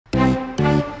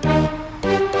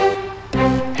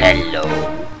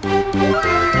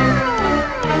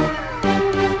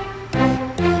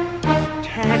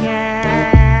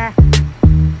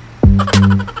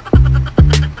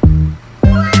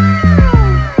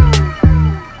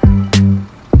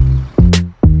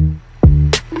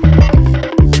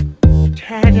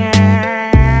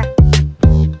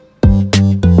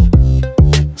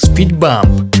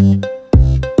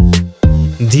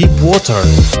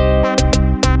started.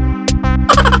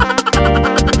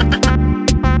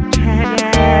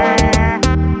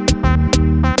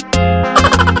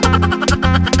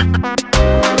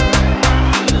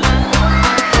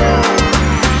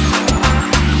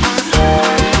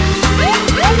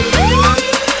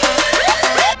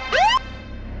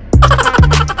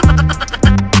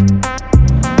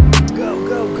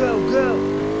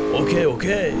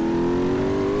 Okay.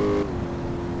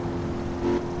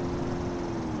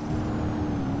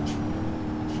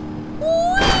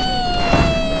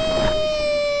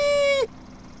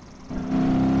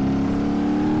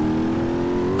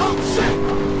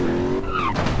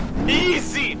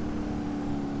 Easy!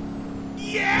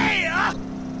 Yeah!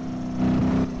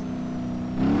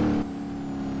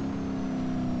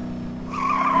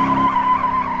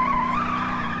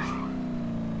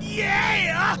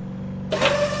 Yeah!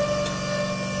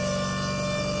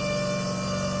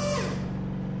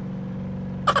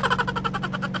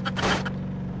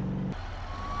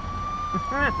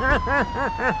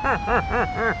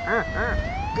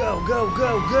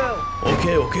 Go.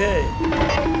 Okay.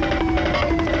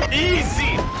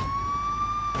 Easy!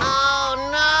 Oh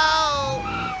no!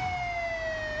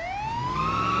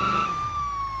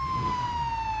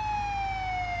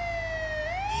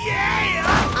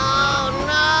 Yeah! Oh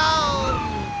no!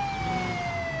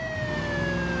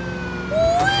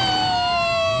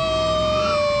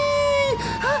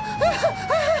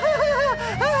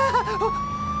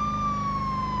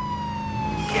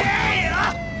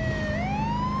 Yeah!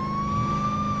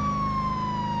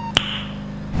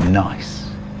 Nice.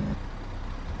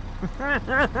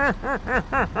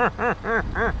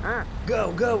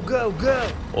 Go.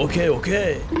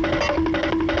 Okay.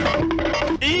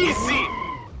 Easy!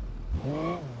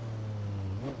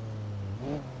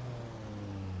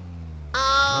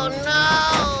 Oh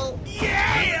no!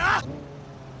 Yeah!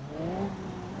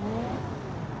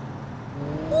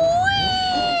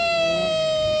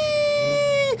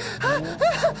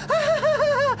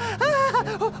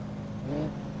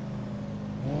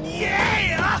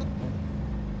 Yeah!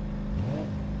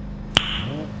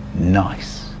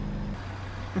 Nice.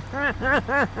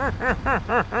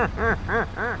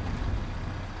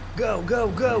 Go.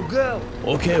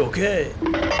 Okay.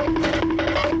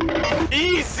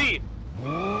 Easy!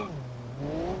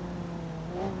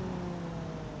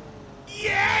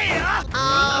 Yeah!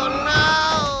 Oh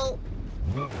no!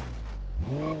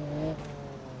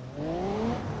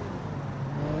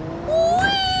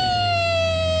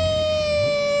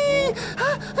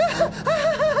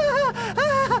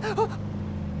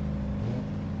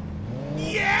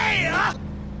 Yeah!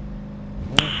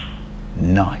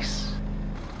 Nice.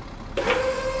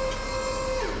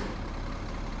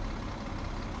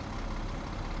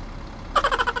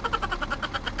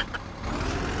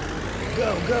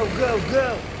 Go.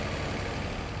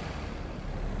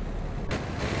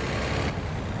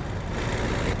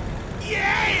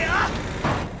 Yeah!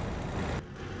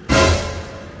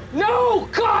 No!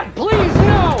 God, please,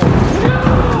 no! No!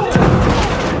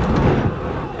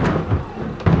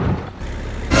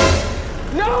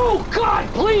 No! God,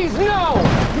 please, no!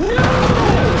 No!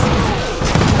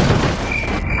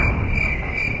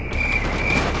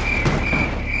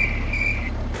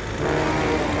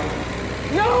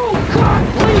 No! God,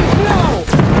 please, no!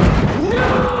 No!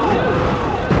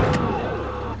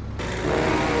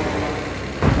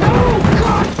 No!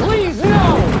 God, please, no!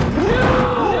 No!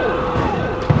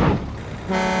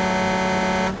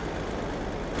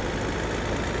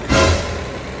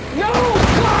 No!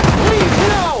 God, please, no!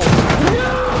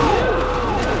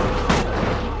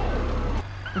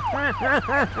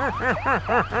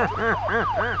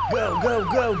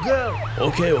 Go.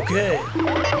 Okay.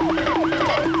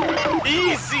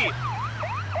 Easy!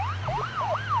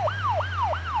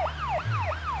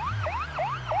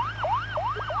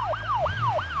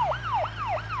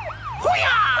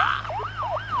 Yeah!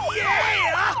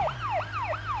 Yeah!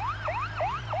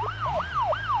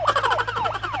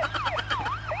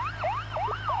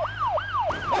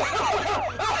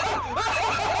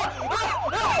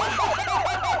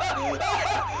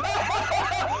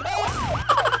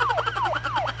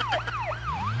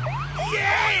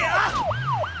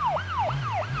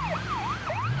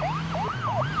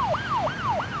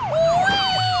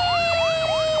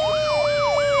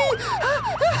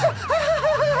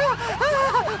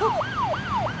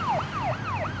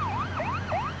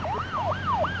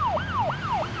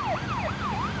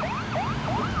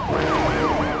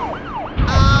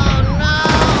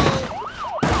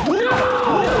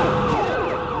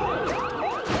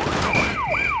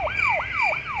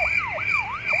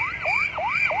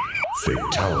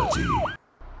 Fatality.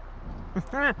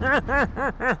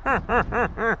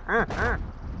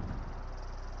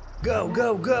 Go,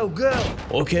 go, go, go.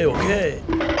 Okay, okay.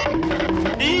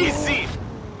 Easy.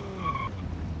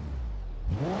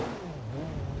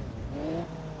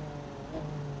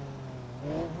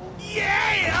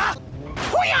 Yeah!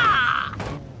 Hoo-yah!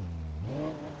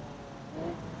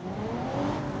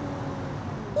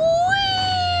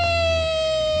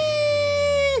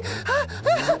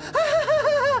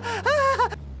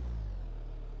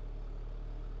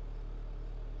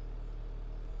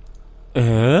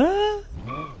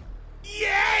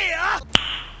 Yeah!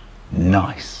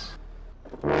 Nice.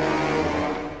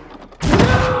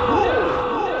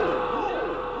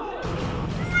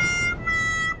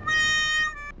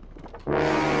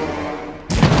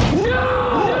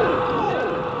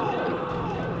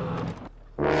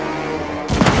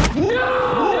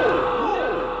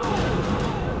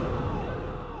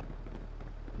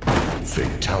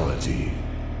 Fatality.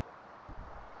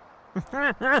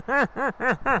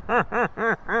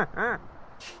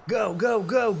 Go, go,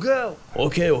 go, go.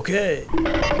 Okay, okay.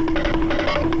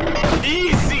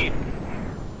 Easy.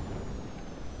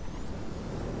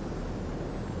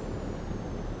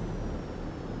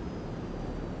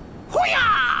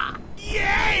 Hoo-yah!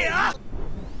 Yeah! Yeah!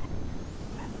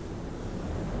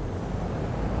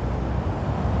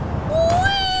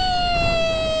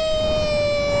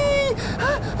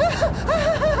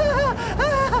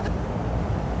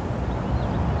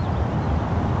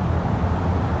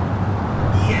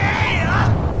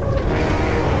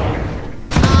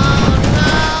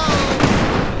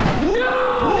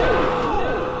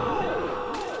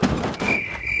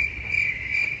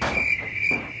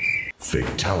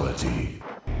 Fatality.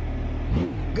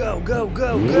 Go, go,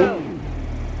 go, go.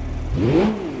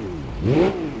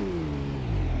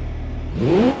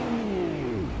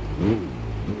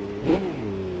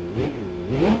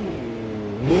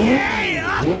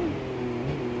 Yeah!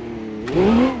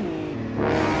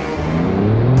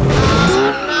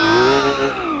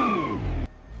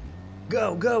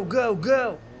 Go, go, go,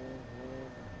 go.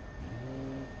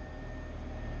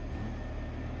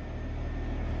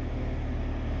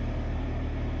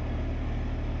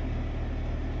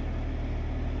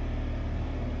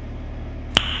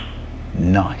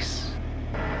 Nice.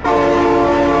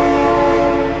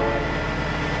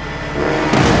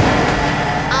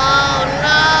 Oh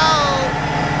no!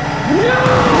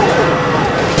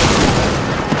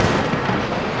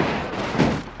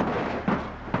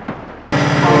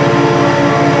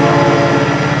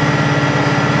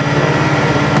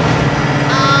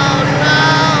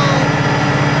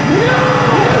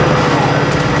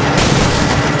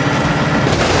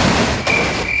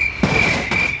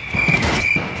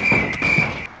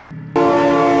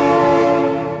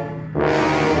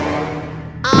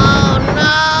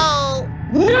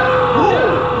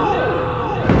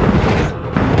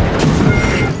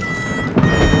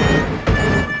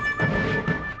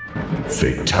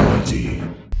 Fatality.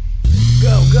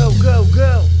 Go, go, go,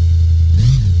 go.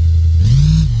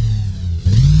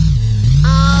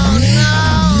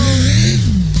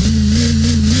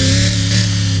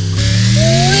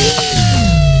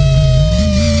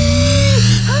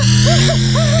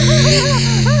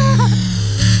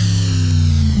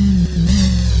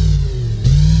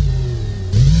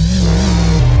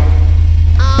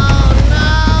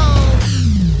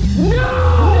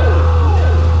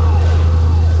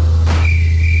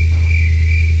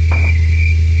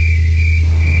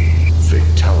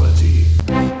 Fatality.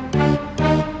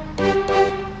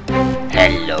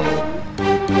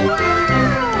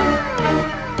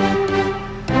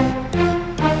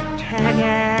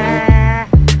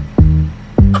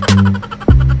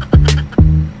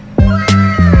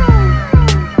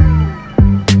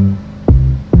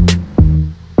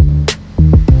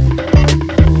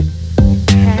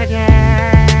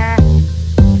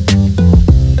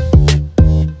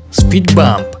 Speed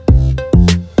bump.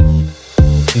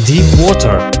 Deep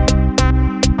water.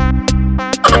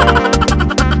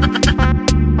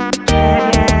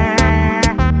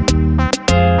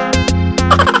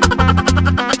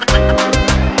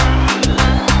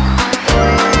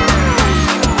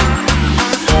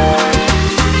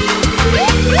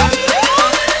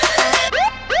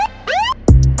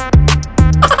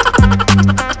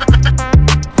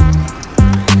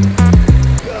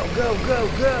 Go, go, go,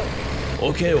 go.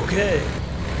 Okay, okay.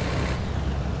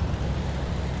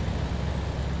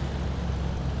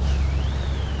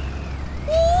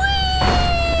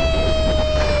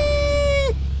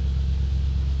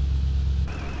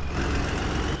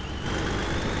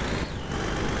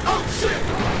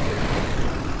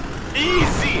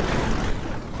 Easy.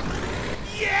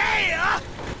 Yeah!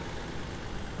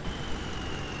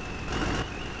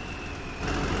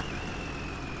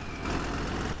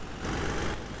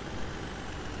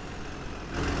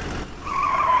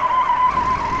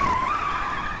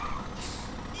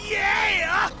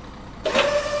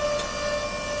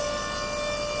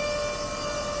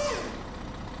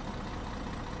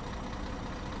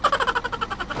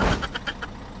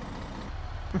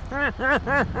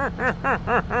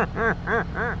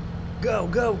 Go,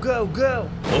 go, go, go.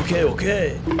 Okay,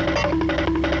 okay.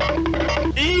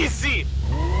 Easy.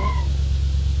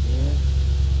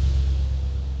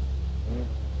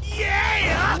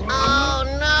 Yeah! Oh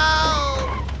no!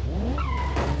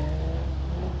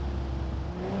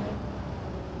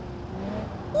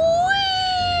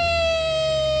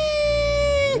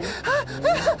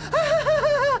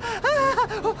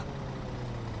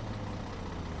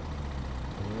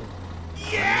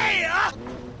 Yeah!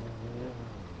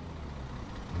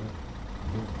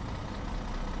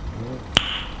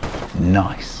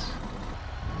 Nice.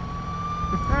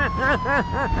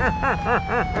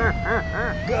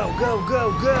 Go, go,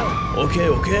 go, go. Okay,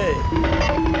 okay.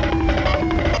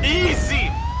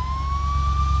 Easy.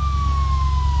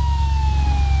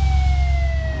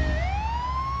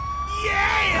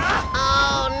 Yeah!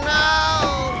 Oh no!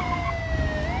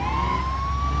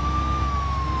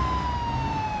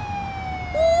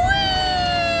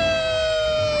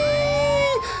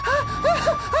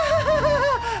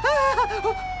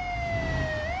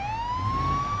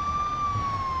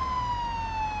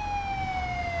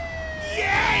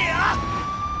 Yeah!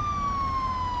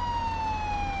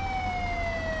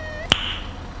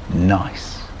 Nice.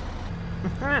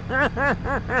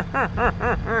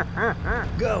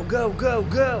 Go, go, go,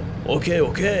 go. Okay,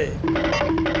 okay.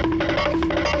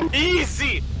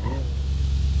 Easy.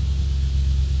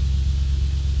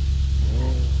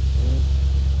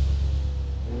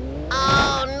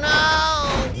 Oh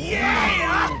no!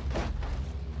 Yeah!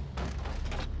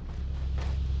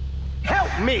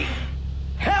 Help me!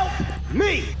 Help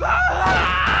me!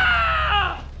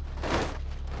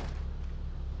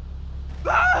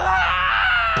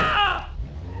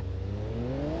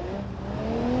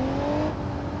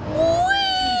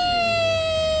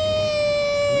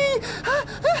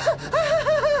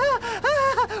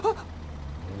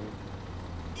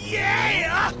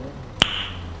 Yeah!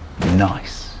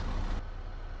 Nice.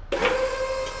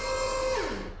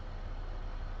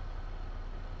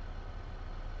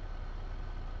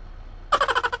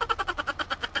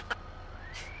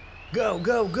 Go,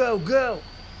 go, go, go.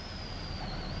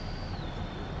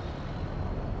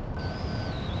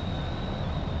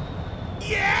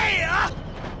 Yeah!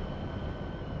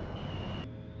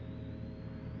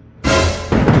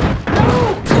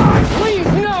 No! God, please,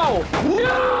 no!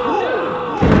 No!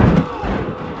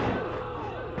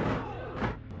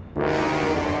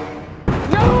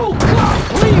 No!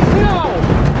 God, please, no!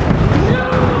 No!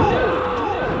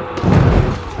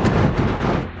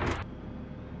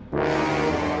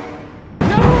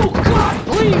 No! God,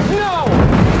 please, no!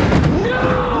 No!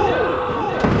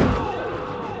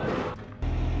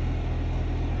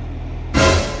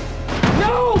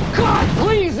 No! God,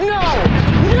 please, no!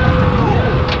 No!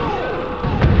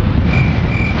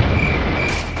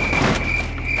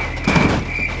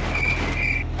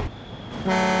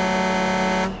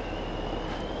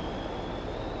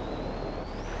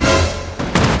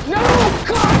 No!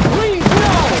 God, please, no!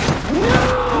 No!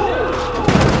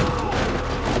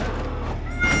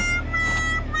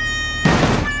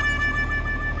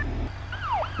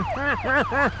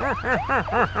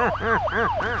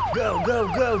 Go, go,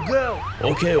 go, go.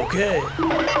 Okay, okay.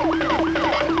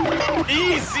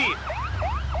 Easy.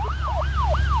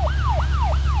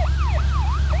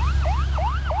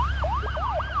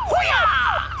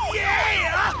 Hoo-yah! Yeah!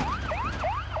 Yeah! Yeah!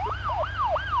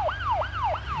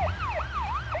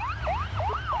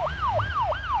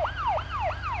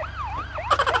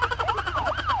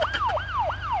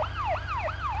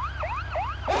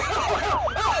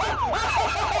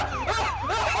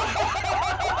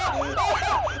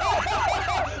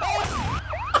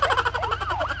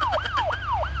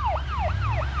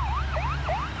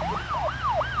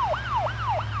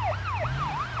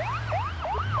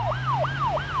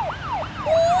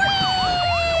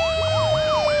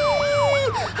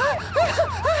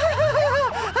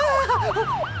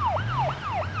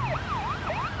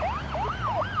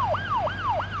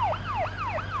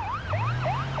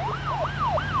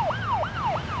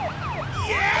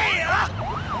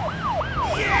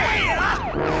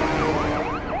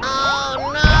 Oh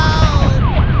no!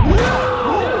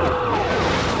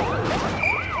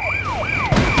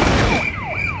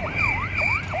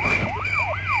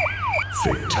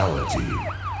 Fatality.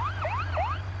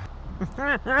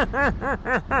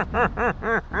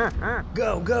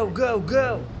 Go, go, go,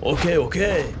 go. Okay,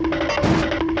 okay.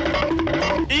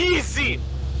 Easy.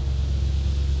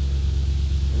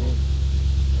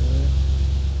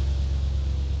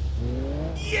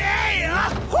 Yeah!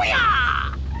 Hoo-yah!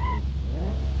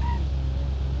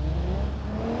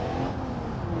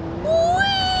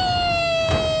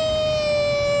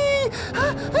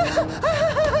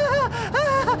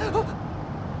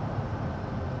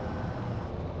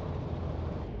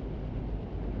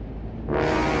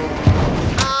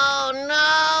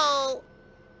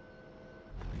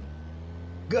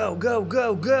 Go, go,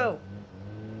 go, go!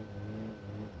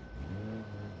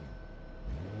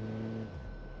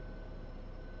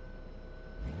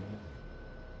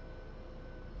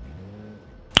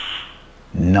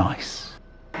 Nice.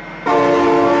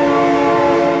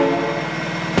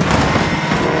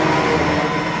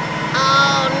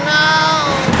 Oh no!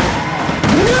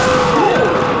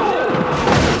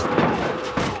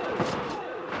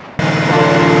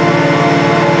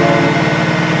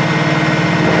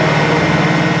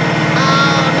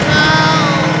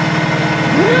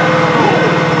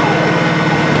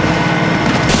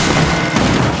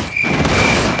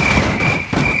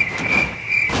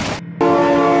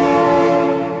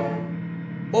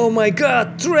 Oh my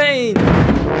god, train!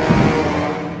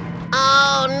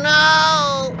 Oh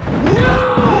no!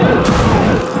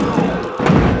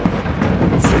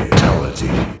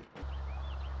 Fatality.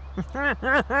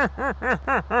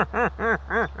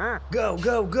 Go,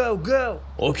 go, go, go!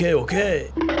 Okay,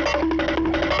 okay.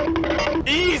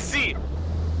 Easy!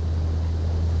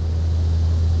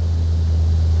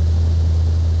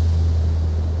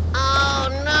 Oh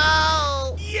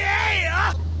no! Yeah!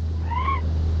 Yeah!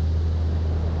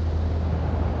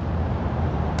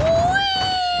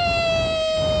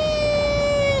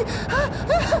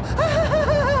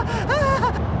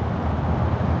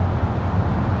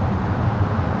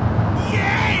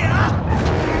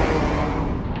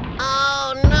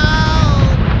 Oh no!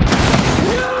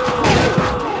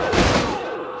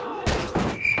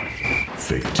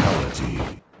 Fatality.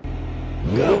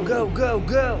 Go, go, go,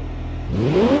 go!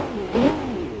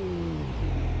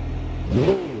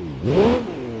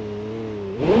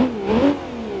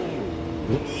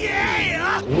 Yeah!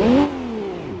 Yeah!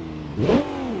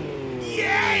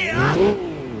 Yeah!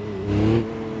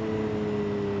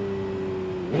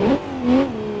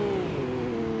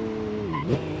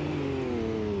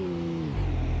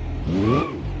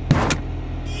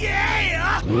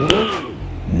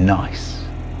 Nice.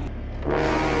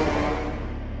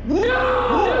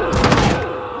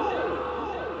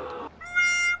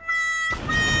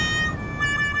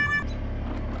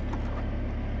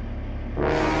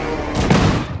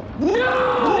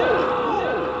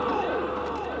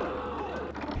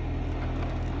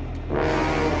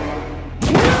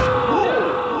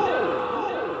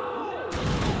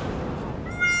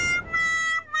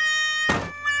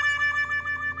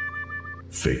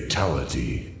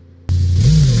 Fatality.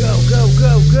 Go, go,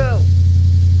 go, go!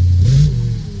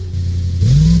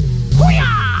 Yeah!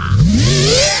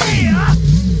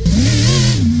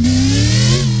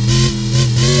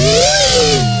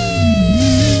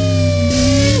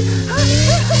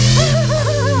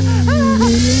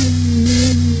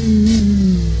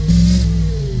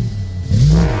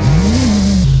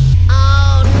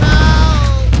 Oh no!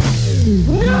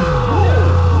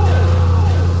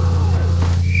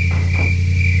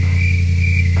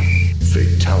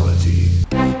 Fatality.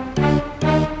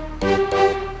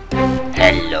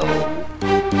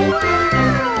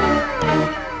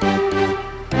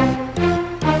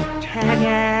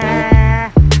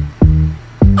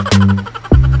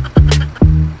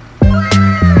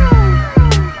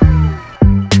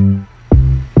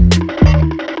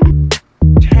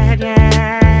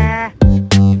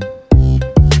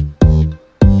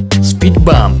 Speed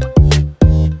bump.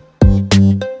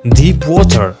 Deep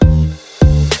water.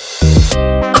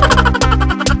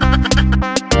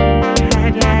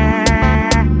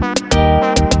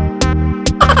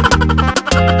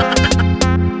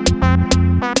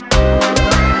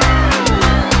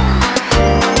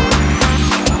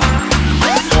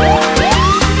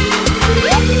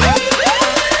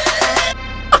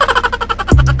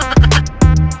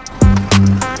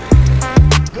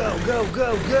 Go, go,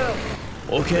 go, go!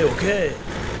 Okay, okay.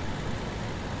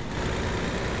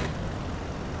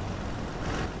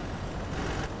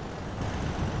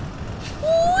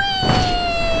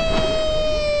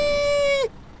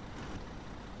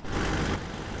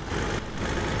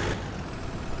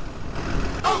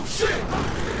 Oh shit!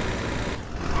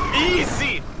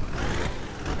 Easy!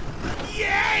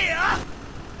 Yeah! Yeah!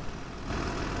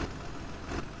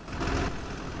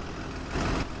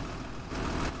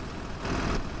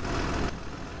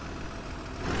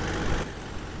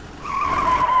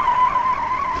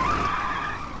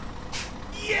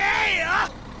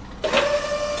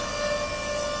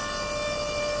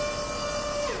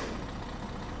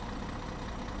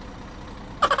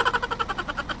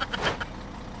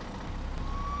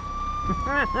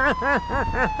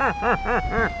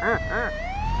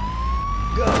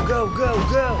 Go, go, go,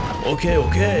 go! Okay,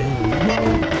 okay.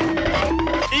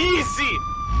 Easy!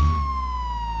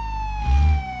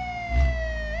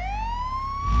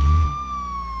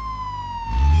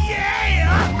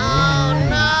 Yeah! Oh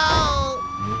no!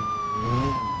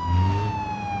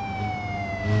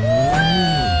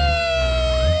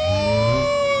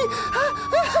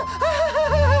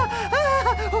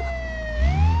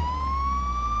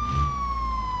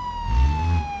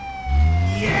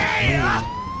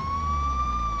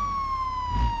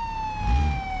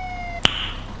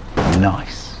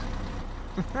 Nice.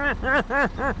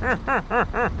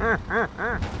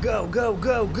 Go, go,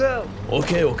 go, go.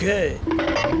 Okay, okay.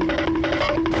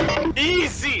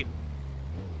 Easy.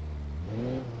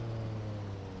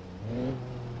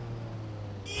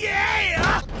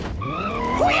 Yeah!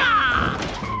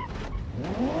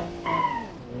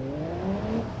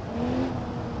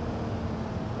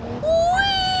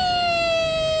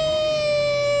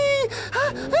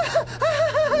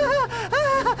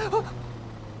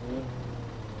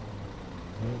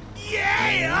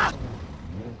 Yeah!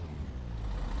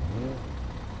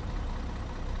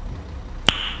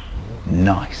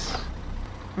 Nice.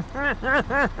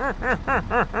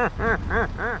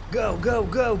 Go, go,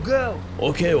 go, go.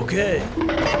 Okay, okay.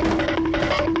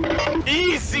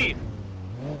 Easy.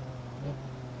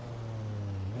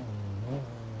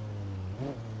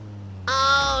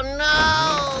 Oh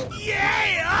no!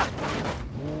 Yeah!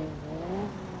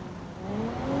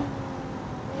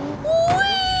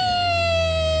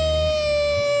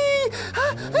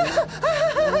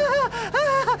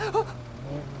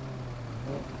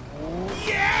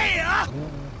 Yeah!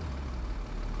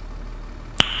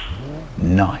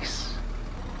 Nice.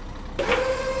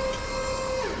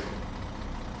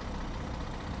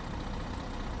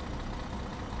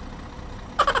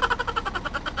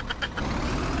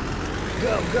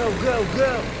 Go, go, go,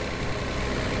 go.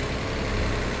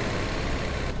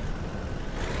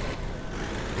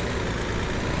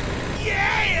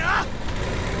 Yeah!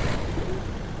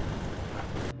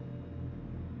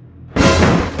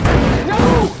 No!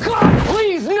 God,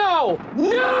 please, no!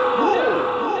 No!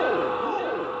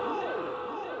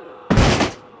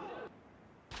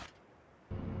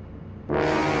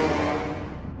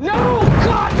 No!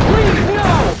 God, please,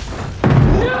 no!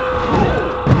 No!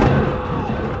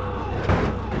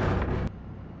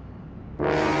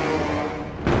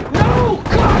 No!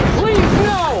 God, please,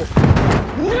 no!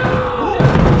 No!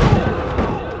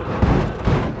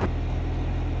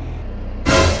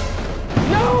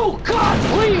 No! God,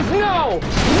 please, no!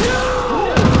 No!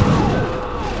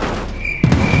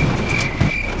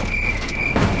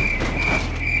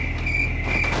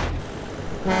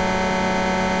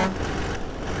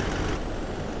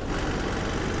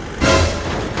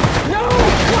 No!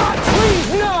 God, please,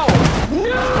 no!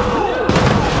 No!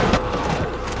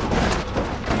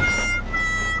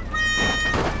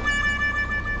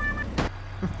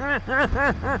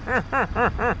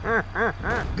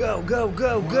 Go, go,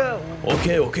 go, go.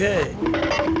 Okay, okay.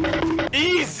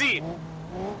 Easy.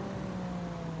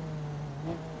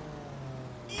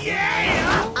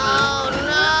 Yeah! Oh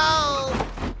no!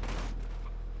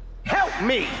 Help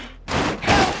me!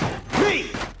 Help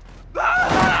me!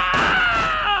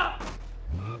 Ah!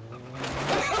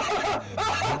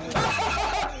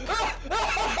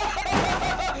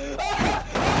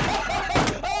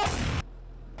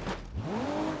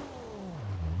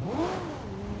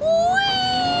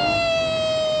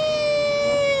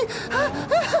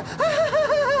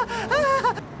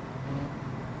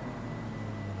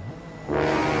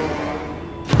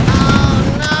 Oh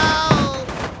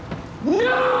no! No!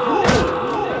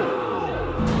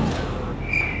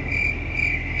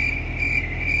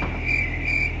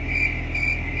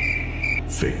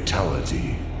 Fatality.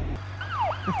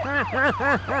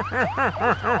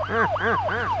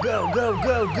 Go, go,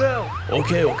 go, go.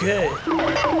 Okay, okay.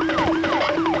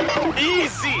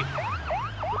 Easy.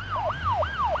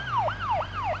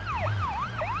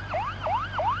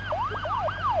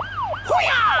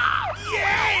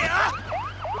 Yeah!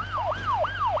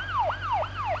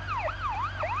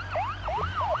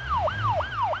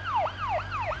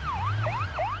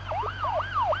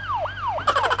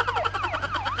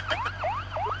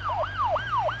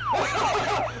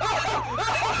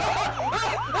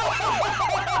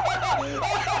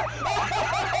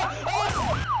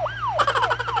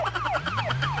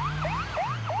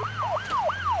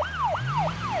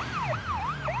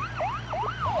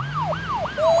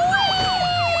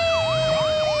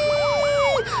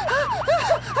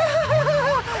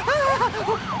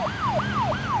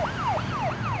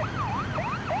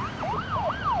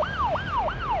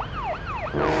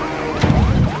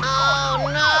 Oh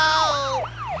no!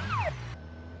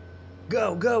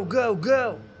 Go, go, go,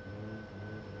 go.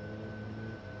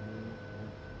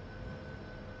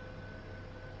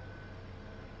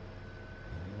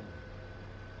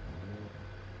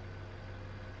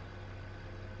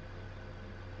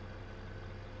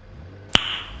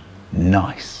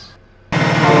 Nice.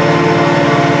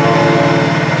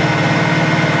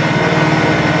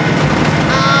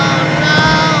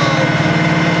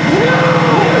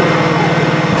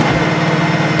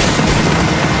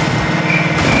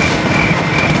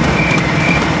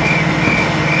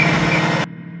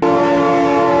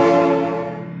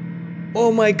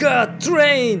 my god,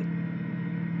 train!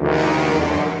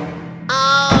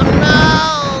 Oh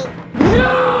no!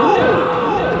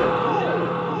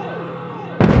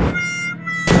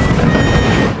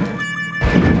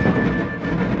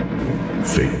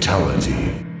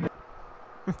 Fatality.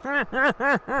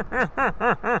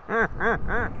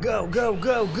 Go, go,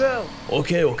 go, go!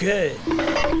 Okay, okay.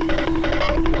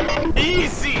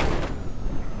 Easy.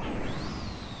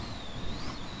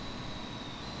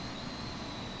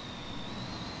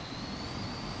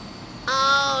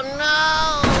 Oh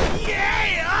no!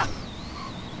 Yeah.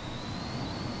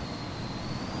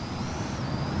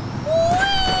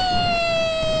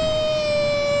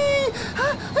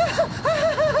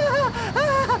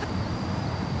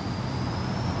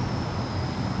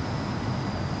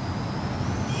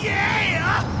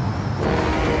 Yeah.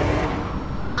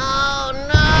 Oh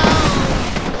no!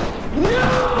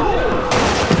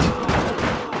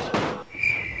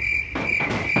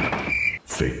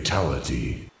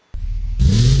 Fatality.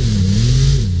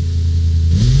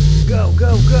 Go,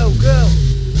 go, go, go!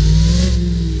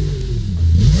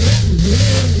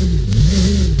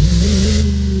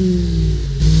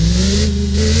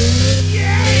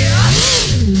 Yeah.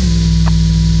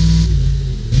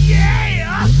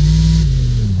 Yeah.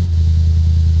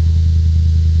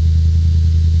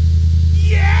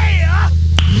 Yeah.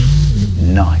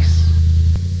 Nice.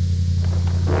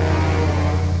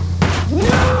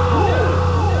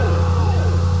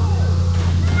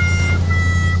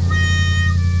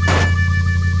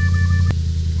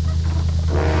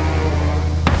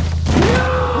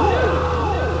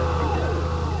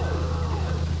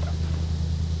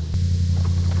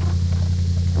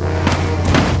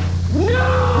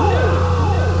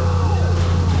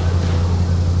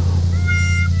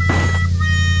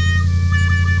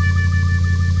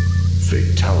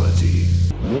 Fatality.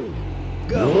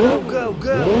 Go, go, go,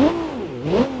 go!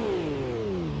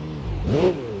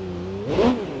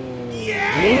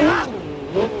 Yeah. Yeah.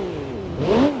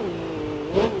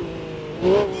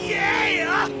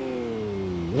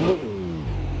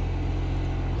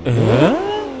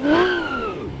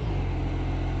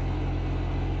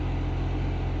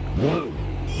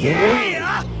 Yeah.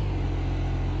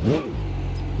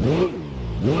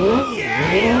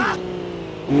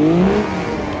 Yeah.